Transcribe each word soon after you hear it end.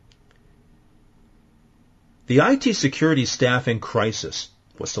The IT security staffing crisis.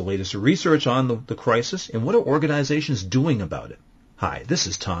 What's the latest research on the crisis, and what are organizations doing about it? Hi, this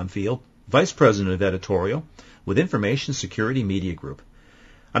is Tom Field, Vice President of Editorial with Information Security Media Group.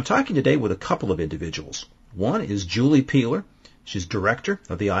 I'm talking today with a couple of individuals. One is Julie Peeler. She's Director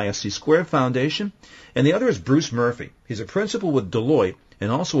of the ISC Squared Foundation, and the other is Bruce Murphy. He's a principal with Deloitte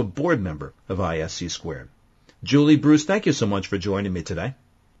and also a board member of ISC Squared. Julie, Bruce, thank you so much for joining me today.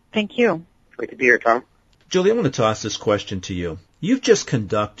 Thank you. Great to be here, Tom. Julie, I want to toss this question to you. You've just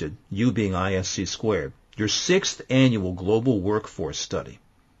conducted, you being ISC Squared, your 6th annual global workforce study.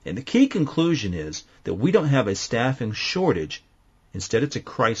 And the key conclusion is that we don't have a staffing shortage. Instead, it's a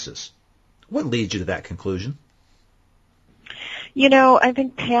crisis. What leads you to that conclusion? You know, I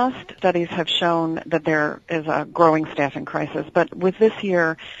think past studies have shown that there is a growing staffing crisis, but with this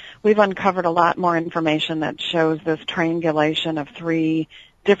year, we've uncovered a lot more information that shows this triangulation of 3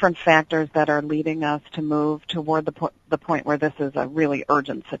 different factors that are leading us to move toward the point where this is a really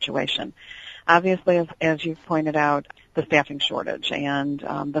urgent situation. Obviously, as you've pointed out, the staffing shortage, and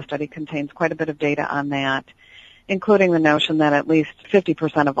the study contains quite a bit of data on that, including the notion that at least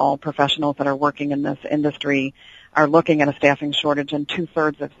 50% of all professionals that are working in this industry are looking at a staffing shortage, and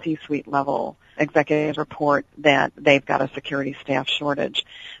 2/3 of C-suite level executives report that they've got a security staff shortage.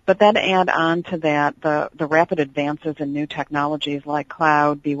 But then add on to that the rapid advances in new technologies like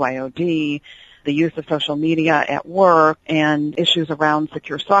cloud, BYOD, the use of social media at work, and issues around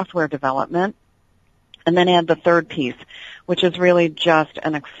secure software development. And then add the third piece, which is really just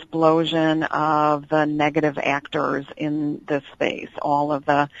an explosion of the negative actors in this space, all of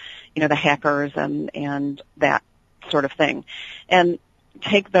the hackers and that sort of thing. And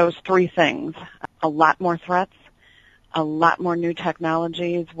take those 3 things, a lot more threats, a lot more new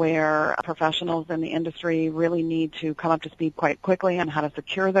technologies where professionals in the industry really need to come up to speed quite quickly on how to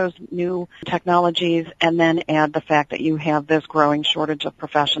secure those new technologies, and then add the fact that you have this growing shortage of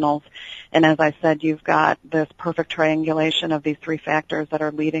professionals. And as I said, you've got this perfect triangulation of these 3 factors that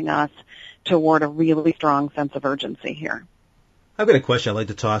are leading us toward a really strong sense of urgency here. I've got a question I'd like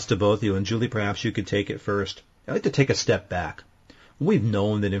to toss to both of you, and Julie, perhaps you could take it first. I'd like to take a step back. We've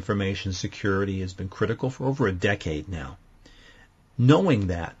known that information security has been critical for over a decade now. Knowing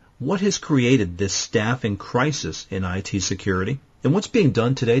that, what has created this staffing crisis in IT security, and what's being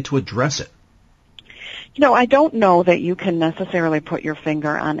done today to address it? You know, I don't know that you can necessarily put your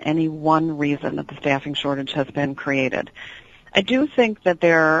finger on any one reason that the staffing shortage has been created. I do think that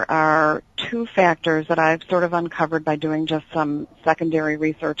there are 2 factors that I've sort of uncovered by doing just some secondary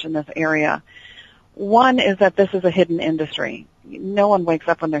research in this area. One is that this is a hidden industry. No one wakes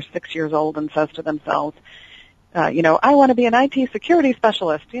up when they're 6 years old and says to themselves, I want to be an IT security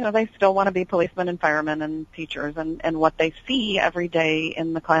specialist. They still want to be policemen and firemen and teachers and what they see every day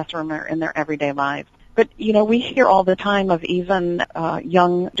in the classroom or in their everyday lives. But, we hear all the time of even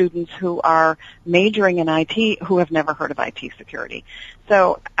young students who are majoring in IT who have never heard of IT security.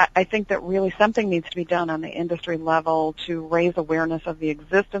 So I think that really something needs to be done on the industry level to raise awareness of the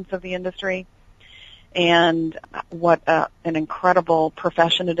existence of the industry and what an incredible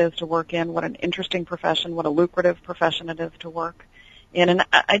profession it is to work in, what an interesting profession, what a lucrative profession it is to work in. And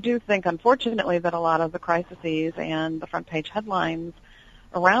I do think, unfortunately, that a lot of the crises and the front page headlines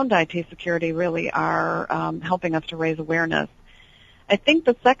around IT security really are helping us to raise awareness. I think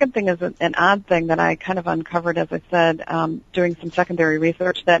the second thing is an odd thing that I kind of uncovered, as I said, doing some secondary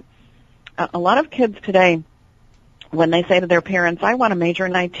research, that a lot of kids today, when they say to their parents, I want to major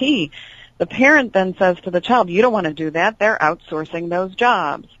in IT, the parent then says to the child, you don't want to do that. They're outsourcing those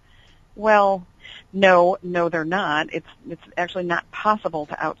jobs. Well, no, they're not. It's actually not possible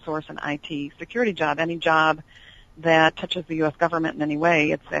to outsource an IT security job. Any job that touches the U.S. government in any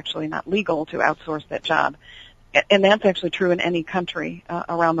way, it's actually not legal to outsource that job. And that's actually true in any country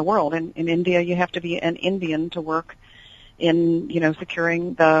around the world. In India, you have to be an Indian to work in,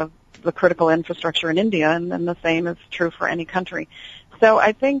 securing the critical infrastructure in India, and then the same is true for any country. So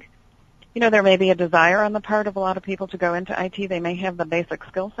I think, there may be a desire on the part of a lot of people to go into IT. They may have the basic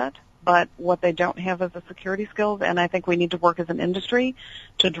skill set, but what they don't have is the security skills, and I think we need to work as an industry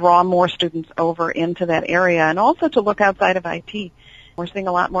to draw more students over into that area and also to look outside of IT. We're seeing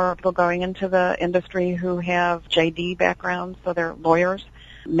a lot more people going into the industry who have JD backgrounds, so they're lawyers,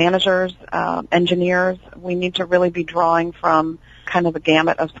 managers, engineers. We need to really be drawing from kind of the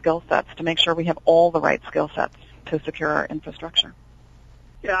gamut of skill sets to make sure we have all the right skill sets to secure our infrastructure.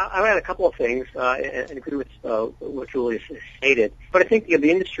 Yeah, I had a couple of things, and agree with what Julie stated. But I think the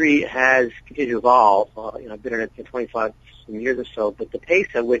industry has continued to evolve. I've been in it for 25 years or so, but the pace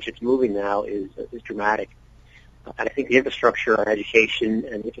at which it's moving now is dramatic. And I think the infrastructure on education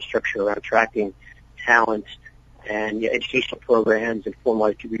and the infrastructure around attracting talent and educational programs and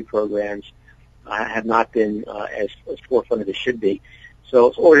formalized degree programs have not been as forefront as they should be.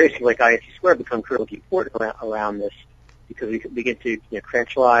 So organizations like ISC Square become critically important around this, because we can begin to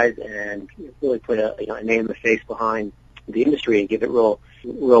credentialize and really put a name and a face behind the industry and give it real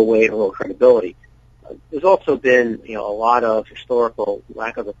weight and real credibility. There's also been a lot of historical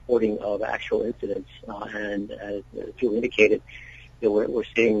lack of reporting of actual incidents, and as Julie indicated, we're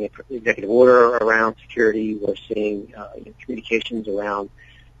seeing executive order around security. We're seeing communications around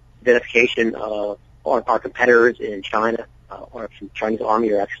identification of our competitors in China, or the Chinese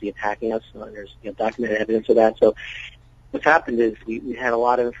army are actually attacking us. There's documented evidence of that. So what's happened is we had a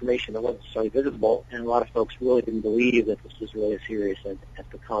lot of information that wasn't necessarily visible, and a lot of folks really didn't believe that this was really as serious as it has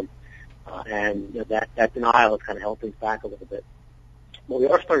become. And that denial has kind of held things back a little bit. But we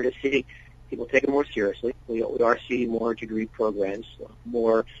are starting to see people take it more seriously. We are seeing more degree programs,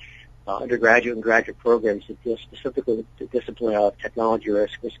 more undergraduate and graduate programs that deal specifically with the discipline of technology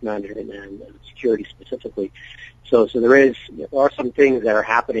risk management, and security specifically. So there are some things that are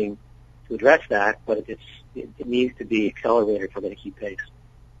happening to address that, but it needs to be accelerated if we're going to keep pace.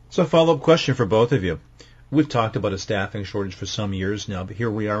 So a follow-up question for both of you. We've talked about a staffing shortage for some years now, but here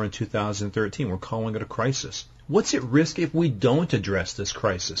we are in 2013. We're calling it a crisis. What's at risk if we don't address this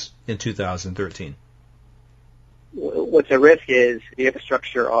crisis in 2013? What's at risk is the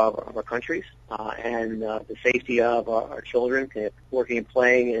infrastructure of our countries and the safety of our children, working and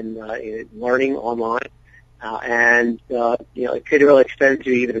playing and learning online. It could really extend to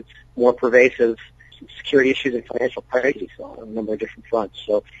even more pervasive security issues and financial crises on a number of different fronts.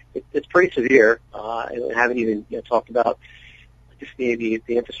 So it's pretty severe. I haven't even talked about just the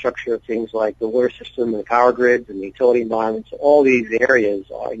infrastructure of things like the water system and the power grids and the utility environments. All these areas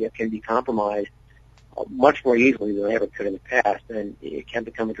can be compromised much more easily than they ever could in the past, and it can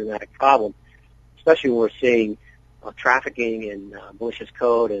become a dramatic problem, especially when we're seeing trafficking and malicious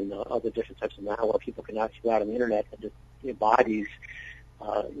code and other different types of malware. People can actually go out on the internet and just buy these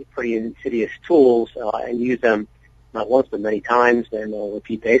pretty insidious tools and use them not once but many times and on a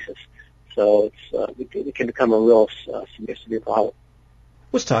repeat basis. So it can become a real severe problem.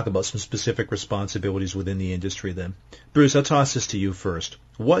 Let's talk about some specific responsibilities within the industry then. Bruce, I'll toss this to you first.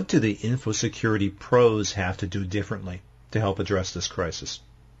 What do the infosecurity pros have to do differently to help address this crisis?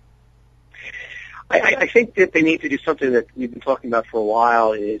 I think that they need to do something that we've been talking about for a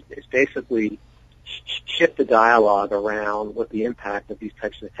while, is basically shift the dialogue around what the impact of these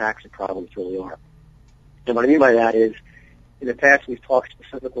types of attacks and problems really are. And what I mean by that is, in the past we've talked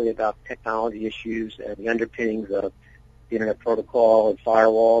specifically about technology issues and the underpinnings of the Internet Protocol and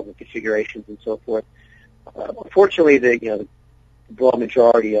firewalls and configurations and so forth. Unfortunately, the broad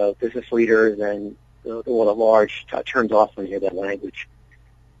majority of business leaders and the world at large turns off when you hear that language.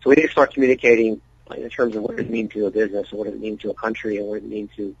 So we need to start communicating in terms of what does it mean to a business, and what does it mean to a country, and what does it mean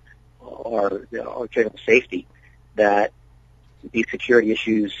to our general safety, that these security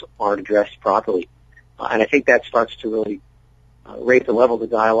issues aren't addressed properly. And I think that starts to really raise the level of the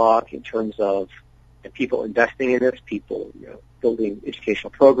dialogue in terms of people investing in this, people building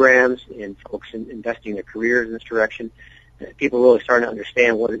educational programs, and folks investing their careers in this direction. People really starting to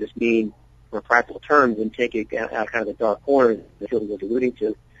understand what does this mean from practical terms, and take it out kind of the dark corner that Phil was alluding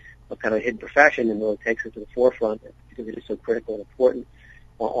to, of kind of a hidden profession, and really takes it to the forefront because it is so critical and important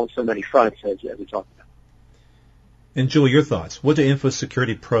on so many fronts as we talked about. And Julie, your thoughts. What do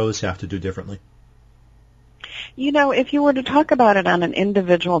infosecurity pros have to do differently? If you were to talk about it on an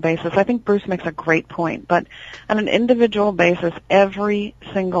individual basis, I think Bruce makes a great point, but on an individual basis, every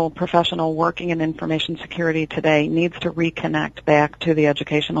single professional working in information security today needs to reconnect back to the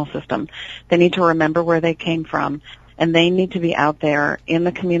educational system. They need to remember where they came from, and they need to be out there in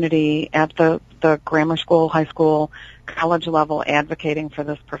the community at the grammar school, high school, college level advocating for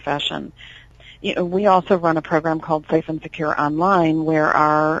this profession. We also run a program called Safe and Secure Online, where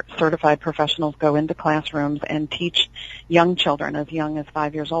our certified professionals go into classrooms and teach young children as young as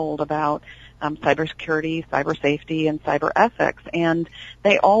 5 years old about cybersecurity, cyber safety, and cyber ethics. And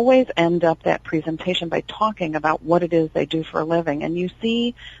they always end up that presentation by talking about what it is they do for a living. And you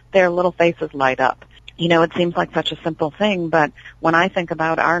see their little faces light up. It seems like such a simple thing, but when I think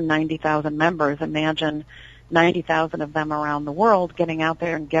about our 90,000 members, imagine 90,000 of them around the world getting out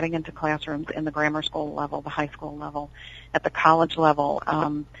there and getting into classrooms in the grammar school level, the high school level, at the college level.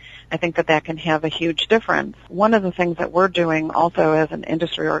 I think that can have a huge difference. One of the things that we're doing also as an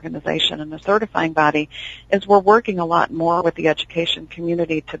industry organization and a certifying body is we're working a lot more with the education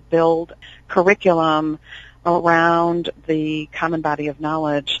community to build curriculum around the common body of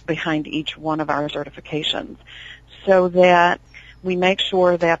knowledge behind each one of our certifications, so that We make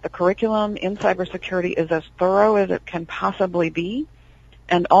sure that the curriculum in cybersecurity is as thorough as it can possibly be,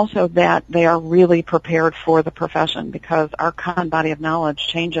 and also that they are really prepared for the profession, because our common body of knowledge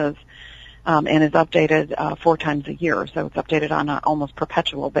changes and is updated 4 times a year. So it's updated on an almost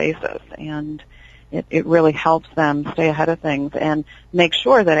perpetual basis, and it really helps them stay ahead of things and make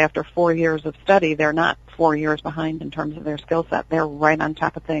sure that after 4 years of study, they're not 4 years behind in terms of their skill set. They're right on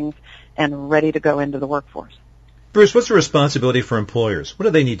top of things and ready to go into the workforce. Bruce, what's the responsibility for employers? What do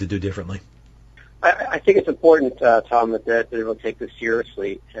they need to do differently? I think it's important, Tom, that they will take this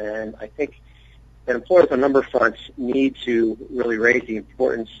seriously, and I think that employers on a number of fronts need to really raise the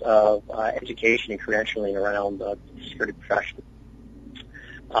importance of education and credentialing around the security profession,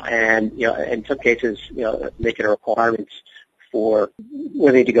 and in some cases, make it a requirement for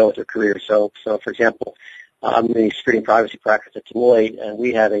where they need to go with their career. So for example, I'm in the security and privacy practice at Deloitte, and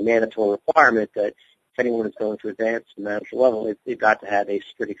we have a mandatory requirement that if anyone is going to advance to manager level, they've got to have a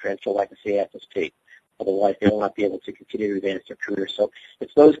security credential like a CISSP. Otherwise, they will not be able to continue to advance their career. So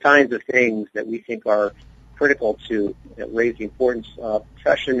it's those kinds of things that we think are critical to raise the importance of the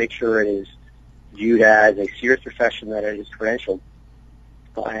profession, make sure it is viewed as a serious profession, that it is credentialed,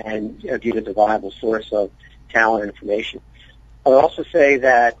 and viewed as a viable source of talent and information. I would also say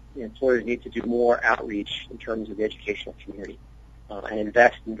that employers need to do more outreach in terms of the educational community and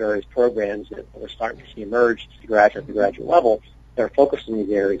invest in various programs that we're starting to see emerge at the graduate level that are focused in these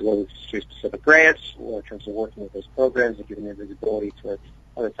areas, whether it's through specific grants or in terms of working with those programs and giving them visibility to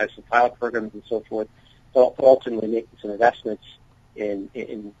other types of pilot programs and so forth, but ultimately making some investments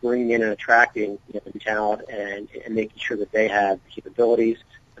in bringing in and attracting new talent and making sure that they have the capabilities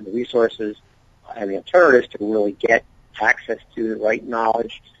and the resources and the alternatives to really get access to the right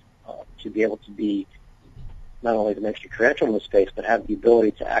knowledge to be able to be not only the next credential in the space, but have the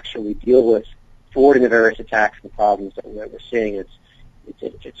ability to actually deal with forwarding the various attacks and problems that we're seeing.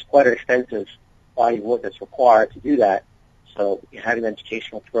 It's quite an extensive body of work that's required to do that. So having an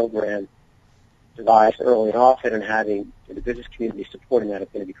educational program devised early and often and having the business community supporting that is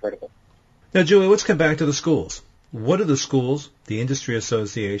going to be critical. Now, Julie, let's come back to the schools. What do the schools, the industry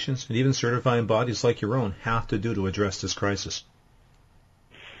associations, and even certifying bodies like your own have to do to address this crisis?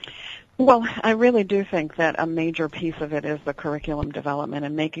 Well, I really do think that a major piece of it is the curriculum development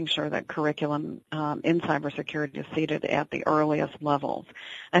and making sure that curriculum in cybersecurity is seated at the earliest levels.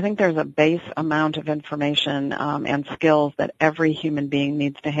 I think there's a base amount of information and skills that every human being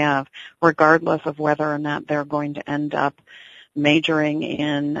needs to have, regardless of whether or not they're going to end up majoring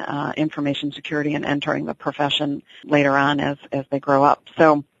in information security and entering the profession later on as they grow up.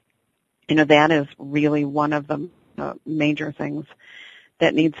 So, that is really one of the major things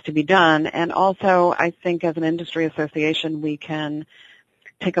that needs to be done. And also, I think as an industry association, we can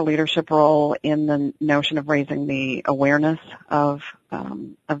take a leadership role in the notion of raising the awareness of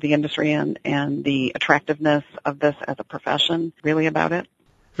the industry and the attractiveness of this as a profession, really about it.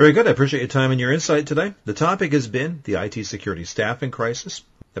 Very good. I appreciate your time and your insight today. The topic has been the IT security staffing crisis.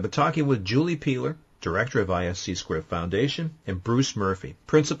 I've been talking with Julie Peeler, Director of ISC Squared Foundation, and Bruce Murphy,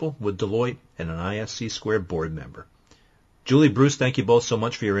 Principal with Deloitte and an ISC Squared board member. Julie, Bruce, thank you both so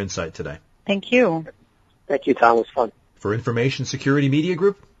much for your insight today. Thank you. Thank you, Tom. It was fun. For Information Security Media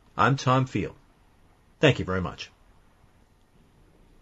Group, I'm Tom Field. Thank you very much.